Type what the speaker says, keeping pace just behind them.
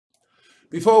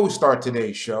Before we start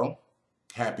today's show,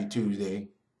 happy Tuesday,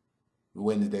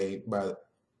 Wednesday, by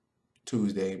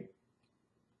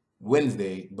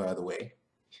the way.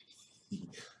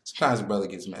 Sometimes the brother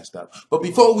gets messed up. But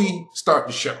before we start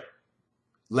the show,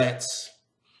 let's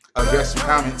address some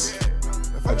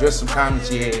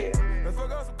comments. Yeah.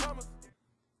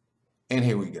 And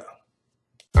here we go.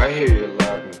 I hear you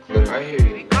loud and clear. I hear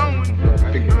you.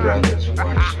 Pick your brothers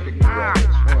once.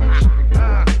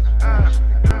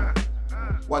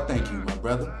 Why, thank you, my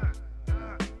brother.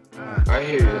 I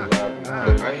hear you loud and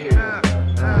clear. I hear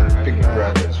you. Pick your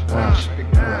brothers once.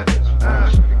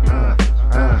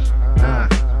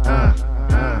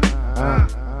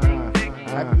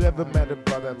 Have you ever met a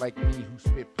brother like me who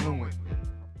spit fluent?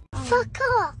 Fuck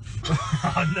off!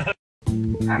 Oh, no.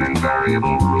 An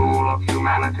invariable rule of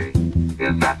humanity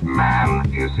is that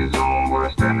man is his own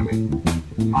worst enemy.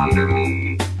 Under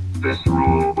me, this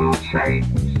rule will change,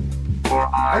 for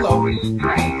I will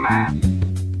restrain man.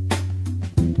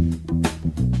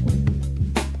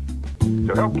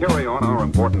 To help carry on our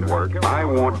important work, I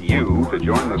want you to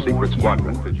join the secret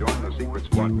squadron.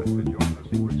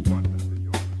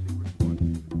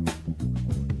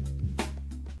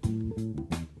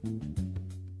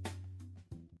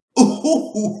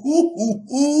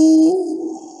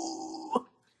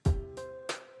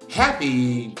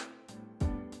 Happy.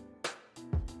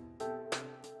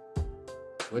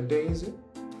 What day is it?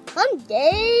 Hump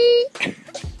day.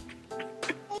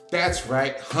 That's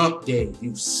right, hump day,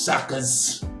 you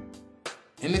suckers.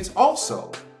 And it's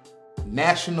also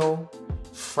National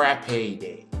Frappe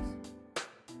Day.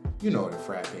 You know what a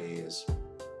frappe is.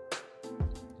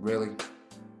 Really?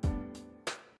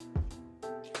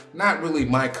 Not really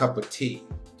my cup of tea.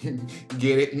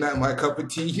 Get it? Not my cup of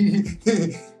tea.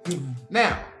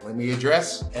 Now, let me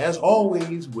address, as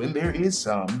always, when there is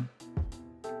some,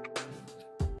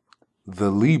 the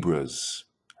Libras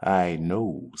I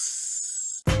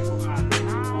knows.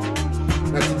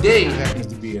 Now today happens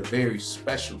to be a very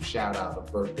special shout out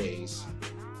of birthdays.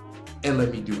 And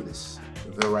let me do this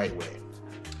the right way.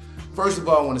 First of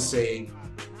all, I want to say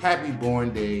happy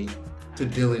born day to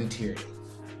Dylan Tierney.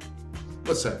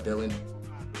 What's up, Dylan?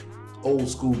 Old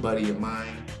school buddy of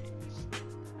mine.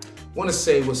 Want to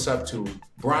say what's up to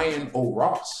Brian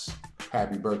O'Ross.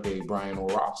 Happy birthday, Brian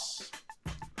O'Ross.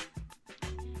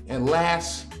 And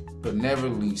last but never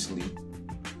leastly,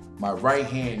 my right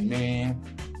hand man,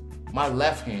 my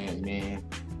left hand man,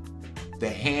 the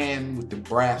hand with the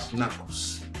brass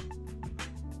knuckles,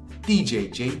 DJ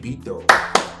JB Dog.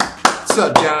 What's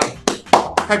up, Johnny?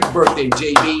 Happy birthday,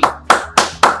 JB.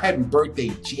 Happy birthday,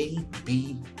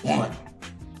 JB1.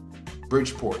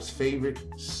 Bridgeport's favorite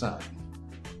son.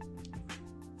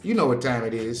 You know what time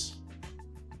it is.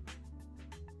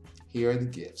 Here are the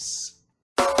gifts.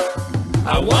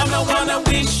 I wanna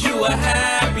wish you a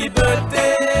happy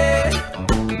birthday.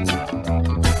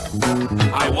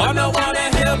 I wanna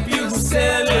help you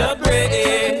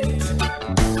celebrate.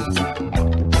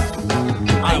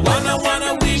 I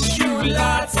wanna wish you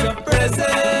lots of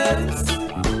presents.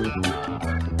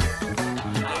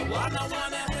 I wanna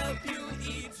help you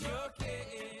eat your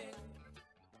cake.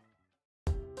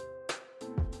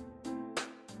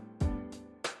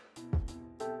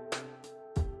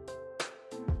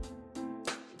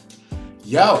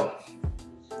 Yo,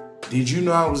 did you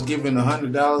know I was giving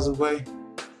 $100 away?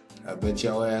 I bet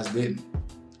your ass didn't.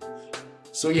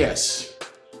 So yes,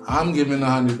 I'm giving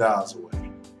 $100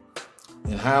 away.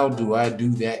 And how do I do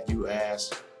that, you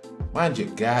ask? Mind your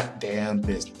goddamn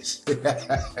business.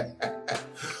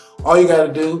 All you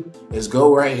gotta do is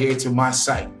go right here to my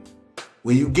site.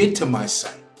 When you get to my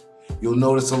site, you'll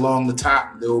notice along the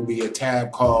top there will be a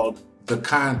tab called The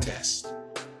Contest.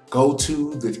 Go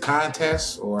to the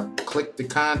contest or click the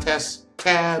contest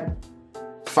tab,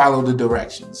 follow the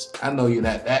directions. I know you're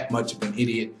not that much of an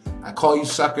idiot. I call you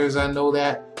suckers, I know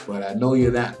that, but I know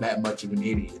you're not that much of an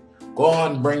idiot. Go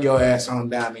on, bring your ass on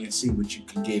down there and see what you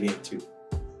can get into.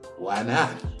 Why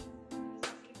not?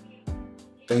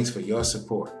 Thanks for your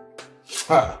support.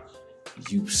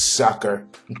 You sucker.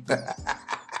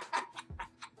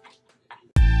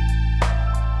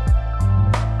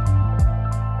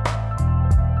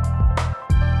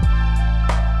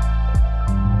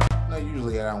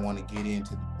 I don't want to get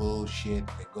into the bullshit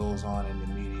that goes on in the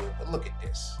media, but look at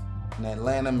this. An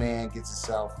Atlanta man gets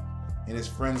himself and his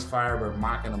friends Firebird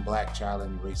mocking a black child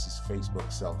in a racist Facebook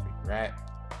selfie, right?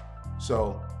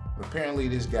 So apparently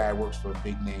this guy works for a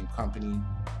big name company,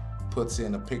 puts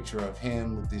in a picture of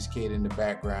him with this kid in the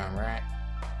background, right?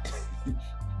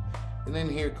 And then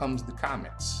here comes the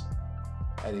comments.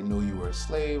 I didn't know you were a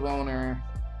slave owner.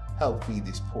 Help feed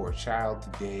this poor child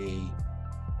today.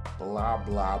 blah,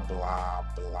 blah, blah,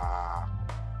 blah,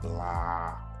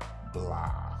 blah,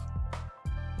 blah.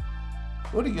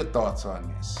 What are your thoughts on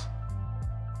this?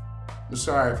 I'm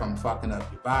sorry if I'm fucking up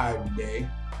your vibe today.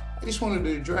 I just wanted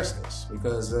to address this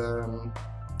because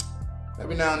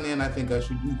every now and then I think I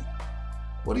should do that.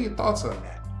 What are your thoughts on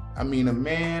that? I mean, a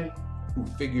man who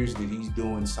figures that he's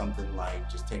doing something like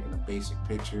just taking a basic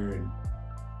picture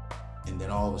and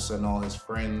then all of a sudden all his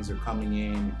friends are coming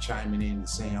in and chiming in and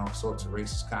saying all sorts of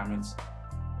racist comments,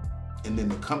 and then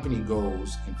the company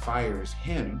goes and fires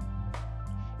him,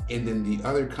 and then the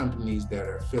other companies that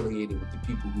are affiliated with the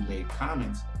people who made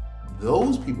comments,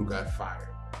 those people got fired.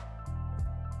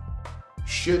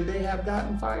 Should they have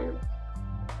gotten fired?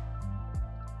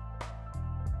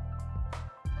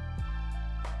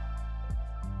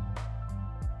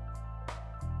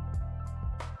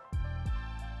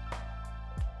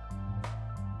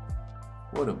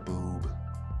 What a boob.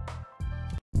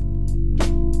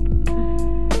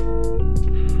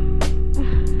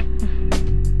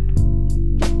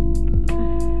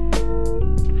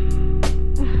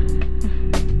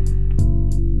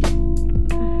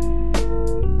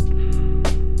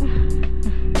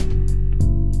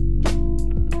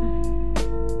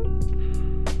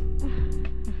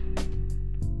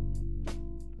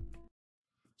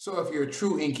 So if you're a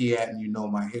true Inky and you know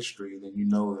my history, then you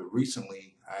know that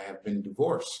recently I have been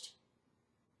divorced.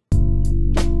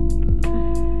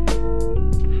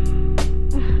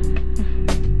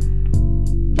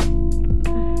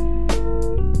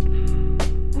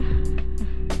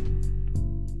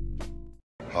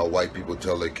 How white people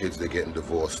tell their kids they're getting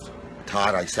divorced.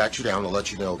 Todd, I sat you down to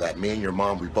let you know that me and your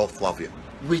mom, we both love you.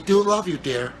 We do love you,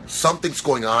 dear. Something's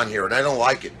going on here and I don't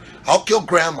like it. I'll kill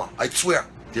Grandma, I swear.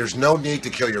 There's no need to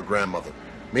kill your grandmother.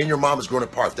 Me and your mom is growing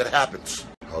apart. That happens.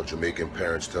 How Jamaican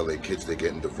parents tell their kids they're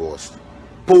getting divorced.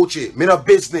 Poochie, me no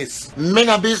business. Me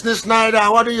no business neither.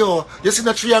 What do you? You see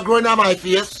the tree growing on my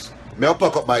face? Me I'll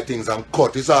pack up my things and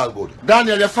cut. It's all good.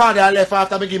 Daniel, your father left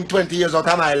after me give him 20 years out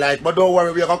of my life. But don't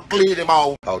worry, we're going to clean him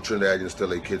out. How Trinidadians tell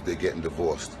their kids they're getting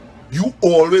divorced. You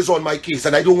always on my case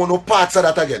and I don't want no parts of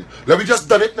that again. Let me just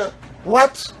done it now.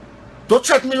 What? Don't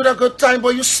threaten me with a good time,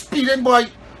 boy. You speeding, boy.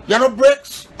 You no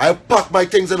breaks? I pack my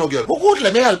things in, no girl. But good,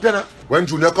 let me help you now. When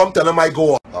Junior come, tell him I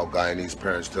go. How Guyanese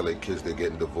parents tell their kids they're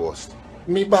getting divorced.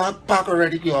 Me bag pack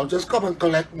already, girl. Just come and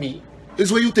collect me.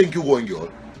 Is where you think you're going,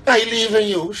 girl? I leaving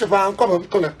you. Siobhan, come and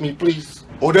collect me, please.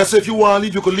 Oh, that's if you want to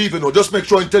leave, you can leave, you know. Just make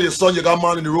sure and tell your son you got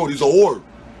man in the road. He's a whore.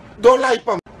 Don't lie,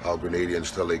 Pam. How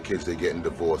Grenadians tell their kids they're getting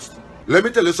divorced. Let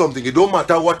me tell you something. It don't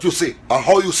matter what you say or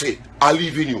how you say it. I'm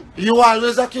leaving you. You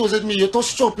always accusing me. You're too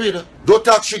stupid. Don't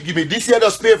talk shit. Give me this year the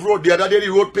paved road. The other day the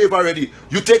road paved already.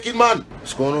 You taking man?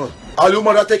 What's going on? Are you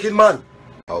mother taking man?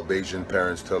 How Bayesian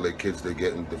parents tell their kids they're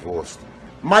getting divorced.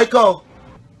 Michael.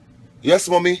 Yes,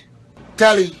 mommy.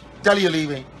 Tell you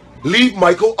leaving. Leave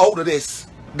Michael out of this.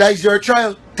 That is your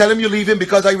child. Tell him you're leaving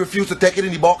because I refuse to take it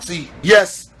in the boxy.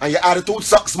 Yes, and your attitude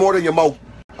sucks more than your mouth.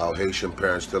 How Haitian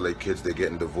parents tell their kids they're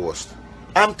getting divorced.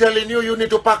 I'm telling you, you need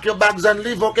to pack your bags and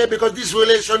leave, okay? Because this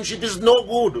relationship is no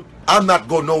good. I'm not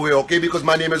going nowhere, okay? Because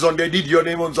my name is on their deed, your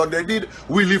name is on their deed.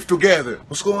 We live together.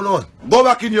 What's going on? Go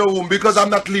back in your room because I'm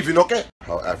not leaving, okay?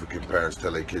 How African parents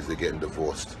tell their kids they're getting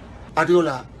divorced.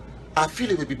 Adiola, I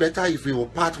feel it would be better if we were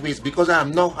part ways because I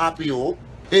am not happy, oh.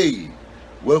 Hey,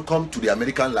 welcome to the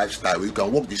American lifestyle where you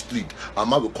can walk the street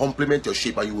and I will compliment your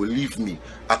shape and you will leave me.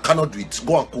 I cannot do it.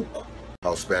 Go and cook.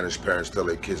 How Spanish parents tell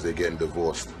their kids they're getting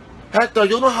divorced. Hector,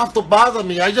 you don't have to bother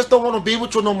me. I just don't want to be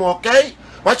with you no more, okay?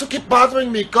 Why you keep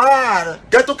bothering me, God?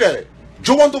 Get okay.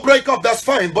 You want to break up, that's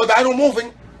fine, but I'm not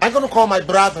moving. I'm going to call my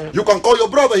brother. You can call your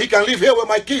brother. He can live here with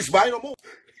my kids, but I'm not moving.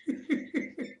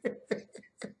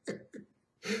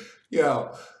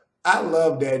 Yo, I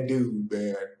love that dude,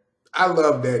 man. I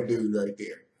love that dude right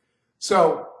there.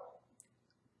 So,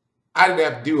 I didn't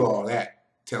have to do all that.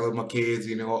 Telling my kids, I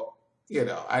didn't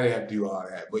have to do all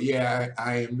that. But yeah,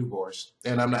 I am divorced.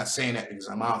 And I'm not saying that because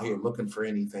I'm out here looking for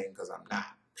anything, because I'm not.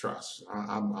 Trust.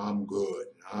 I'm good.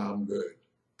 I'm good.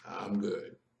 I'm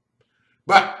good.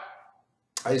 But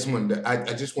I just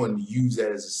wanted to use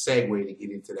that as a segue to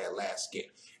get into that last skit.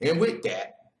 And with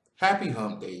that, happy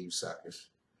hump day, you suckers.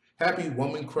 Happy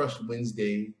Woman Crush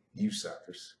Wednesday, you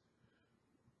suckers.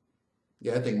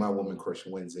 Yeah, I think my Woman Crush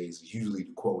Wednesdays is usually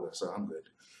the quota, so I'm good.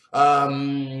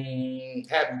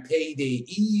 Happy Payday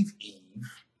Eve.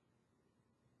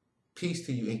 Peace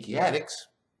to you, Inky addicts.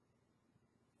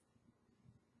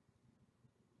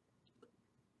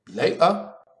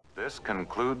 Later. This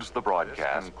concludes the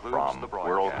broadcast from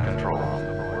World Control.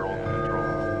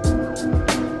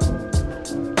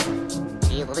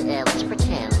 Let's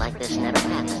pretend like this never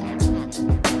happened.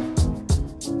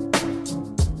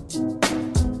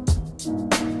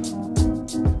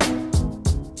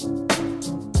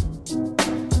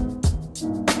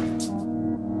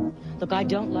 Look, I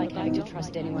don't like having to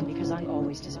trust anyone because I'm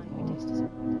always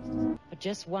disappointed. But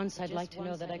just once, I'd like to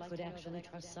know that I could actually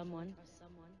trust someone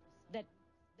that,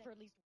 for at least...